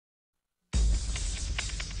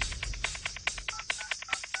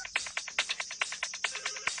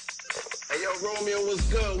Romeo, what's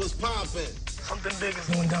good? What's poppin'? Something big is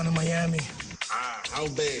going down in Miami. Ah, how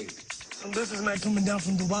big? Some businessman coming down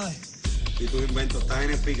from Dubai. Y tus inventos, estás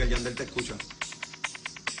en speaker, Yandel te escucha.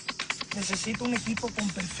 Necesito un equipo con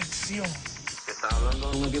perfección. Estás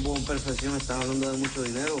hablando de un equipo con perfección, estás hablando de mucho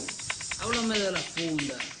dinero. Háblame de la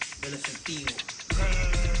funda, del efectivo.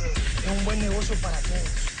 Es un buen negocio para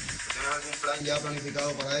todos. ¿Tienes algún plan ya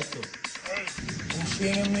planificado para esto? Hey,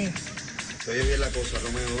 confíen en mí. Se oye bien la cosa,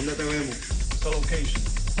 Romeo. ¿Dónde te vemos? The location.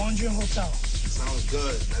 Mondrian Hotel. Sounds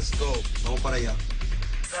good. Let's go. Vamos para allá.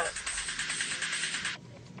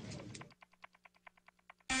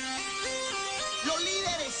 Los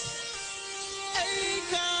líderes.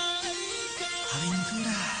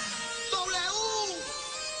 Aventura. W.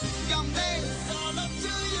 Yandel. All up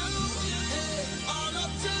to you. All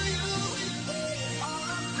up to you.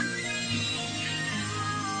 All up to you.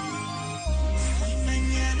 Si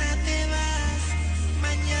mañana te vas,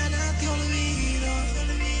 mañana te olvido, te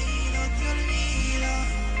olvido, te olvido.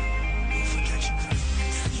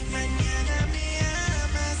 Si mañana me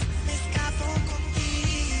amas, me escapo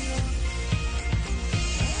contigo.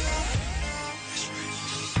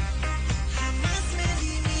 Jamás me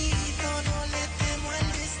limito, no le temo al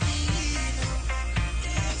destino.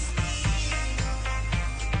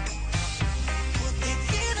 O te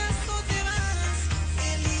quedas o te vas,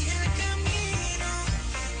 elige el camino,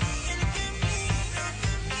 elige el camino,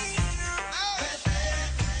 camino. Vete,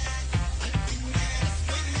 al fin eres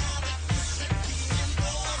dueña de tus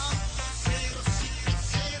sentimientos. Cero, cero,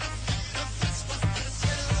 cero, refresco hasta el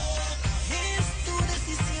cielo. Es tu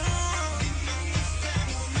decisión. Dime en este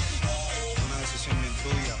momento. Una decisión bien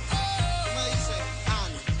tuya. ¿Qué me dice?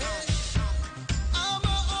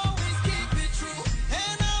 I'ma always keep it true,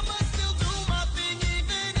 and I'ma still do my thing,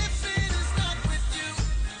 even if it is not with you.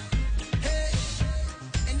 Hey,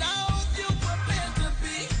 and I hope you're prepared to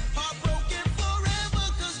be heartbroken forever,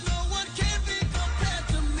 'cause no one can be compared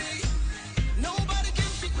to me. Nobody can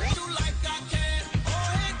treat you like I can, or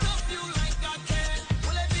handcuff you like I can.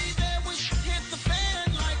 Will I be there when shit hit the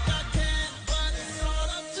fan like I can? But it's all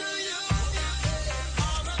up to you,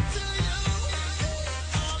 all up to you,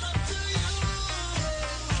 all up to you.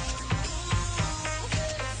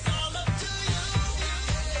 It's all up to you,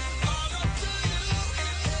 all up to you,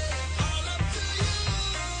 all up to you.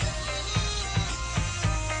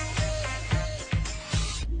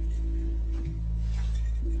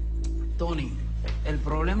 Tony, el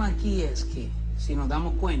problema aquí es que, si nos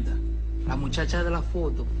damos cuenta, la muchacha de la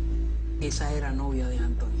foto, esa era novia de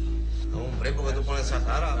Anthony. No, hombre, ¿por qué tú pones esa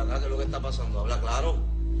cara? Acá, ¿qué es lo que está pasando? Habla claro.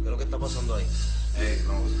 ¿Qué es lo que está pasando ahí? Hey,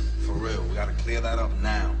 no, for real, we gotta clear that up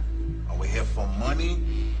now. Are we here for money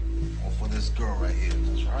or for this girl right here?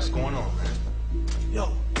 What's going on, man?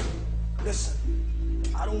 Yo, listen.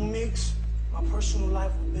 I don't mix my personal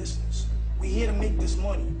life with business. We here to make this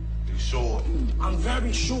money. You sure? I'm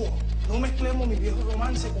very sure. No mezclemos mi viejo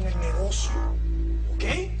romance con el negocio.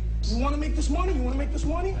 Okay? You want to make this money? You want to make this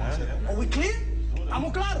money? Are we clear?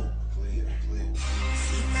 ¿Estamos claros? Clear, clear.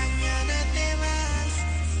 Si mañana te vas,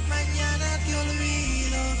 mañana te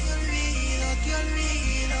olvido, te olvido, te olvido.